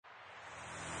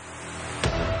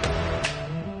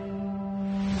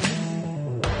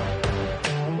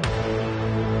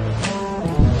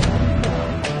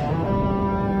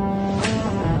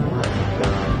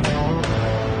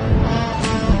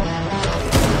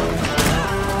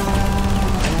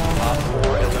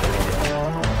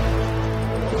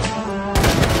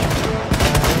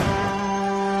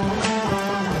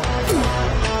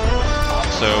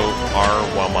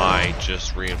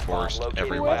just reinforced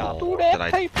every wall that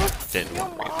I didn't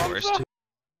want reinforced.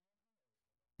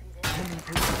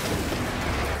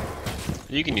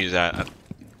 You can use that.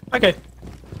 Okay.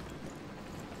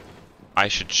 I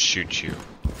should shoot you.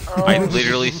 I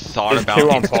literally thought about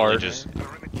instantly just...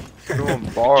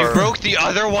 You broke the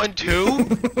other one too?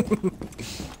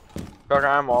 Doc,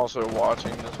 I'm also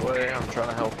watching this way. I'm trying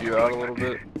to help you out a little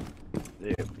bit.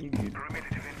 Yeah,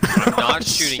 I'm not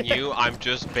shooting you, I'm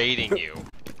just baiting you.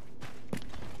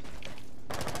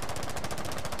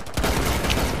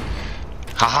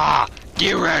 Haha!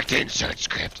 Get wrecked, insert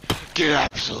script! Get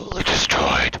absolutely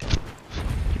destroyed!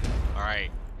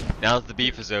 Alright, now that the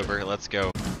beef is over, let's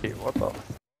go. Hey, what the?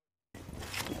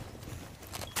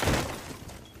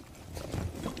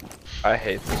 I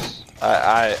hate this.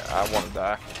 I want to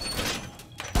die.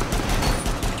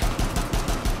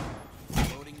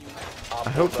 I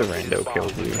hope the rando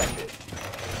kills you.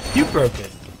 You broke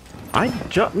it.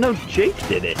 No, Jake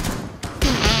did it.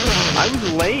 I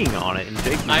was laying on it and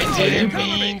Jake. I didn't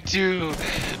mean to.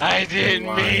 I didn't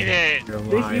mean it.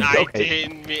 I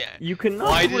didn't mean. You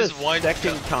cannot do it a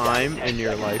second time in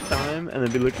your lifetime and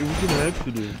then be like, it was an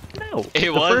accident. No.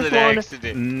 It was an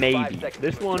accident. Maybe.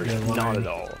 This one, not at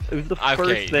all. It was the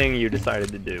first thing you decided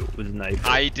to do. Was knife.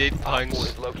 I did punch.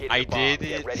 I did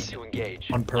it.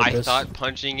 On purpose. I thought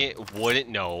punching it wouldn't.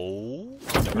 No.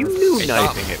 You knew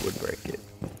knifing it would break it.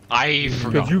 I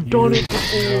forgot. Because you've done it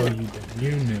before. No, you didn't.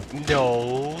 You knew.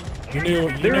 No. You knew.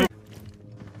 You knew.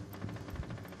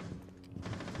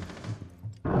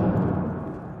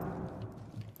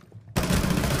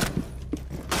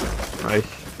 Nice.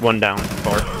 One down.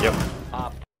 Far. Yep.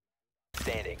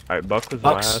 Standing. Alright, Buck was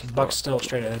Buck's, last. Buck's still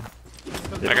straight ahead.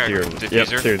 I got Yep,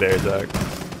 diffuser. through there, Zach.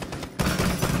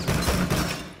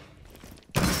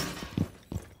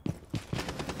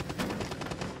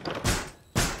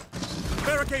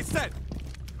 Barricade set.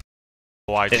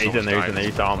 Oh, I Yeah, he's in there,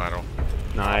 you saw him.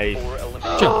 Nice.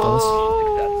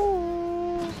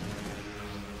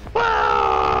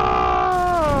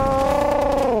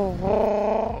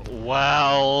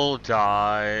 Well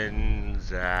done,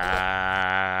 Zach.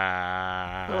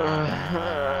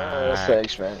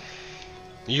 Thanks, man.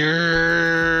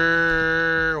 You're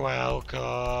welcome.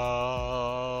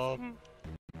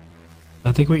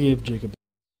 I think we gave Jacob.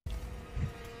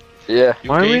 Yeah. You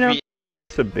Why are we gave not me-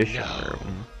 exhibition No.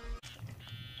 room?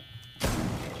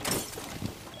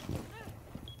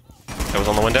 That was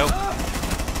on the window?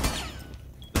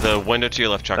 The window to your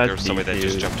left, Chuck. That's There was somebody that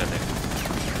just defused. jumped in there.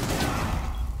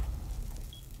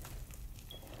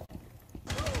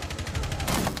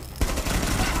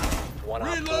 One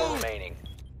on four remaining.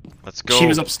 Let's go. She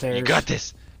was upstairs. You got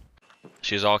this.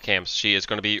 She's all cams. She is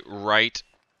going to be right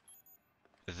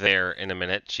there in a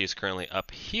minute. She is currently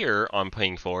up here on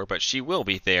ping 4, but she will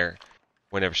be there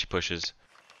whenever she pushes.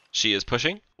 She is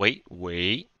pushing. Wait.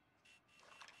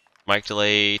 Mic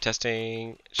delay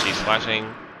testing. She's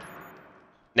flashing.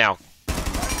 Now.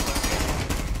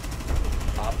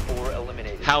 Op 4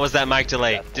 eliminated. How was that mic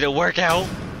delay? Did it work out?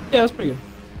 Yeah, that's pretty good.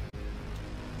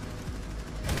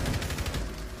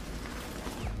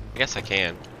 I guess I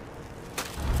can.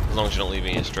 As long as you don't leave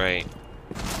me astray.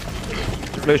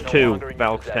 There's two.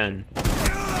 Valk's 10.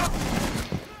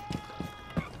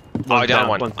 Oh, I down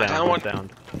one. One's I down. down One's one. down.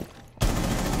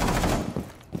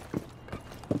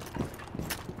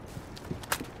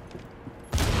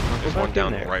 There's Go one back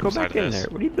down in there. right Go beside back in this. there.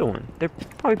 What are you doing? They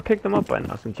probably picked them up by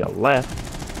now since y'all left.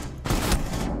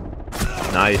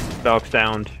 Nice. Valk's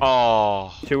downed.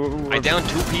 Oh. Two. I downed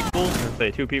 2 people.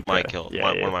 Say 2 people. My kill. Yeah,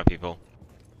 one yeah. of my people.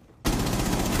 Op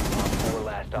 4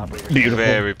 last operator. Beautiful.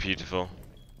 Very beautiful.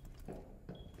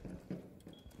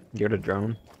 You're the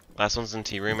drone. Last one's in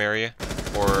T room area.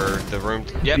 Or the room.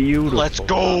 Yep. Beautiful. Let's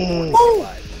go! Woo!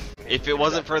 If it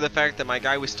wasn't for the fact that my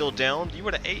guy was still down, you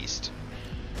would have aced.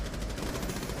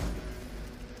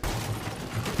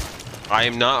 I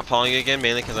am not following you again,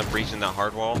 mainly because I'm breaching that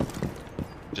hard wall.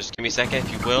 Just give me a second,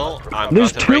 if you will. I'm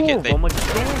There's about to break two it. of them. One's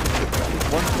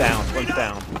down. One's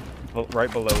down.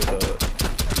 Right below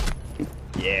the.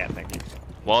 Yeah, thank you.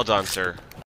 Well done, sir.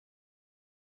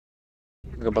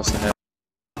 Go bust the head.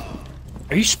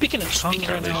 Are you speaking in tongues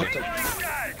right now?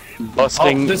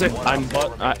 Busting. Oh, there's a-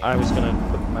 I was gonna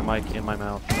put my mic in my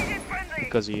mouth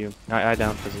because of you. I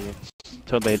downed because of you.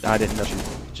 Totally, I didn't know.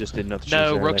 Just didn't know that she was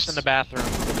No, there. Rook's in the bathroom.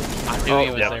 I knew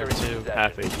he was yeah. there too.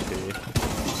 Half HP.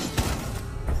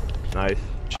 Nice.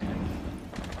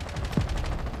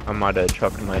 I might have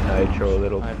chucked my nitro a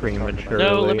little prematurely.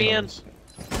 No, let me in.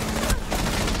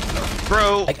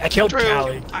 Bro! I killed Drew,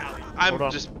 Callie.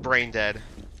 I'm just brain dead.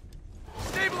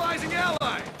 Stabilizing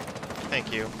ally.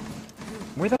 Thank you.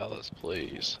 Where the Fellas,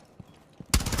 please.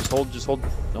 Just hold.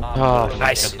 No. Oh,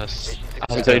 Nice. goodness.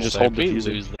 I was gonna say, just hold the we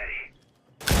diffuser. lose.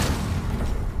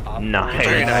 Nice.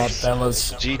 Very Oh, nice.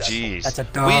 fellas. GG's. That's a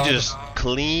We dog. just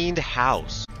cleaned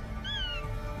house.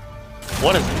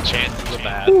 What is the chances of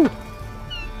that?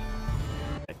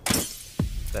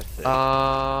 That's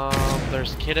it.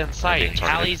 There's kid in being sight. targeted.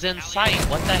 Callie's in sight.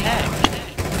 What the heck?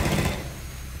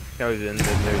 Goes in.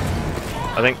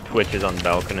 I think Twitch is on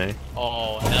balcony.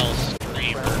 Oh, L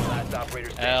stream. Last operator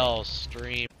standing. L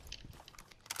stream.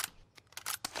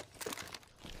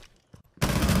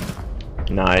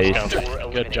 Nice.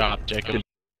 Good job, Jacob.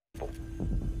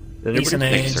 Decent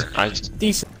Thanks, age. sir. I just-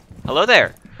 Decent. Hello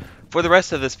there! For the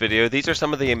rest of this video, these are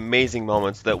some of the amazing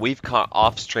moments that we've caught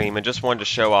off stream and just wanted to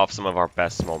show off some of our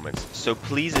best moments. So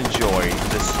please enjoy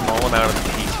this small amount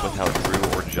of peace without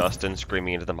Drew or Justin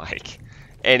screaming into the mic.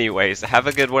 Anyways, have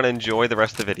a good one, enjoy the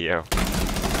rest of the video.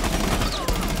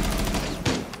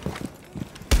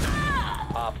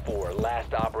 Op 4,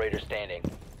 last operator standing.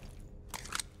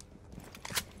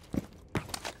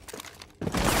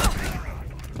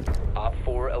 Op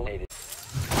 4 eliminated.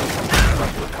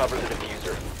 Must recover the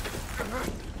diffuser.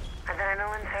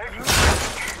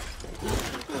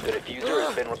 The diffuser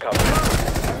has been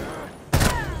recovered.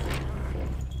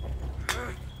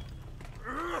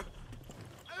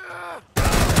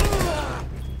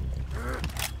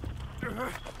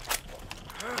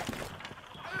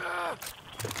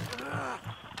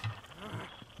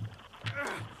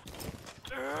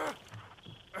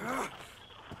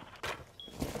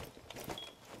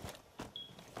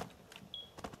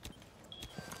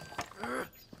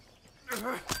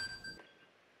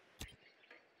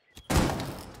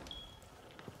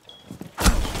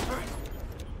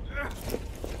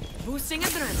 Boosting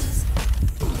advances.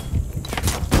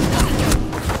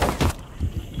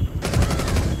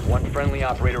 One friendly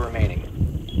operator remaining.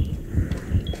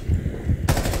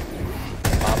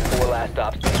 Op 4 last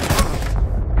op standing.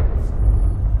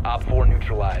 Op 4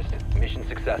 neutralized. Mission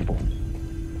successful.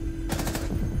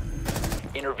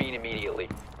 Intervene immediately.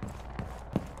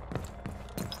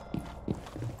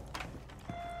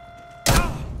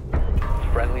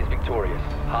 Friendly is victorious.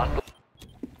 Hostile.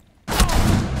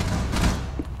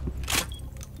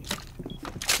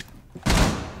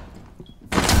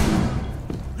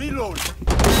 Reload!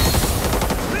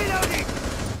 Reloading!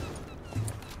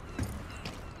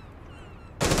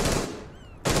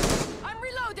 I'm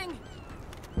reloading.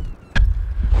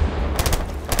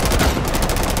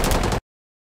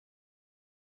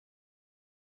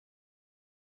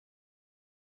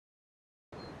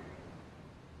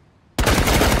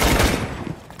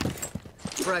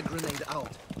 Frag grenade out.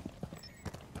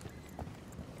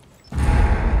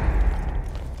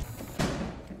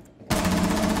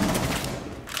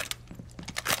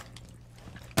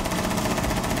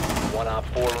 One op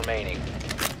 4 remaining.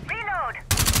 Reload.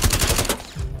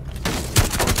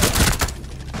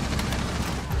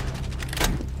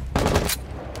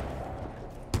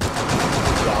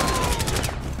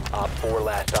 Op 4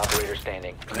 last operator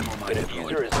standing. The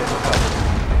diffuser has been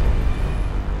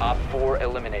recovered. Op 4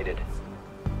 eliminated.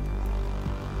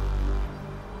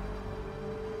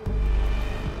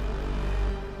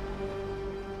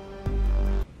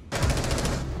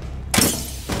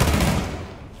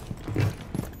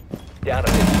 Down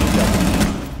to 15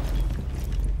 seconds.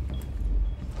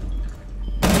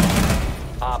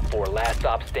 Op 4 last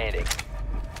stop standing. 5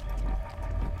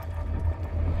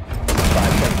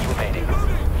 seconds remaining.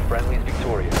 Friendly is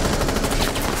victorious.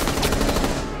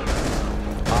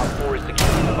 Op 4 is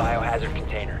securing the biohazard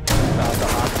container. Found the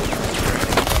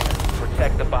hostage.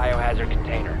 Protect the biohazard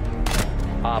container.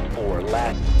 Op 4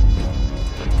 last.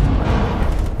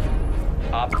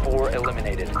 Op 4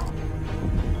 eliminated.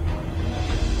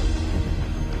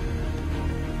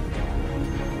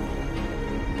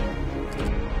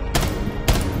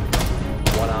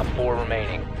 One Op 4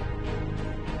 remaining.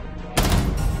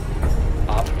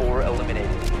 Op 4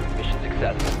 eliminated. Mission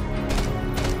successful.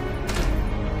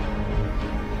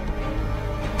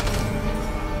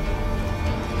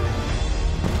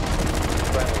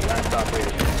 Friendly, last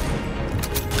operator.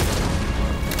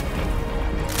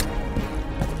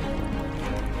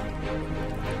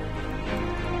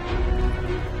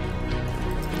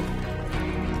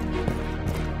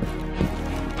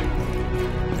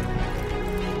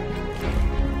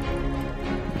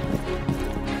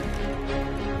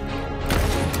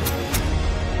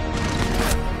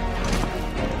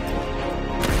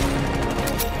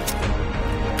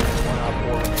 One Op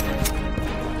 4 remaining.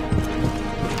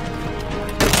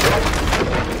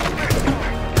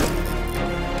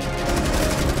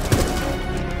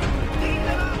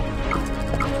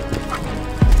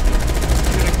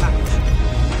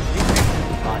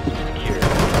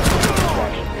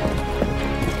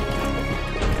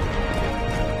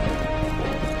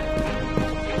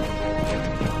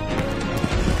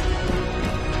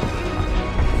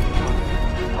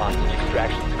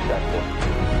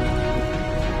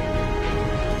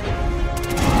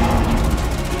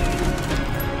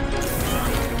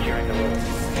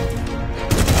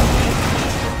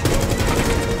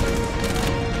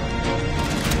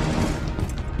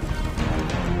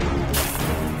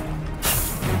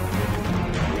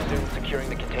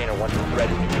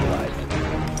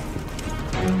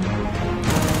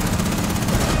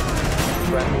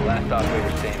 Friendly, last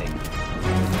operator standing.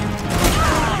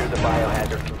 Secure the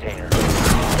biohazard container.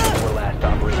 Or last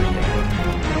operator standing.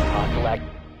 Hostile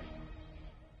act.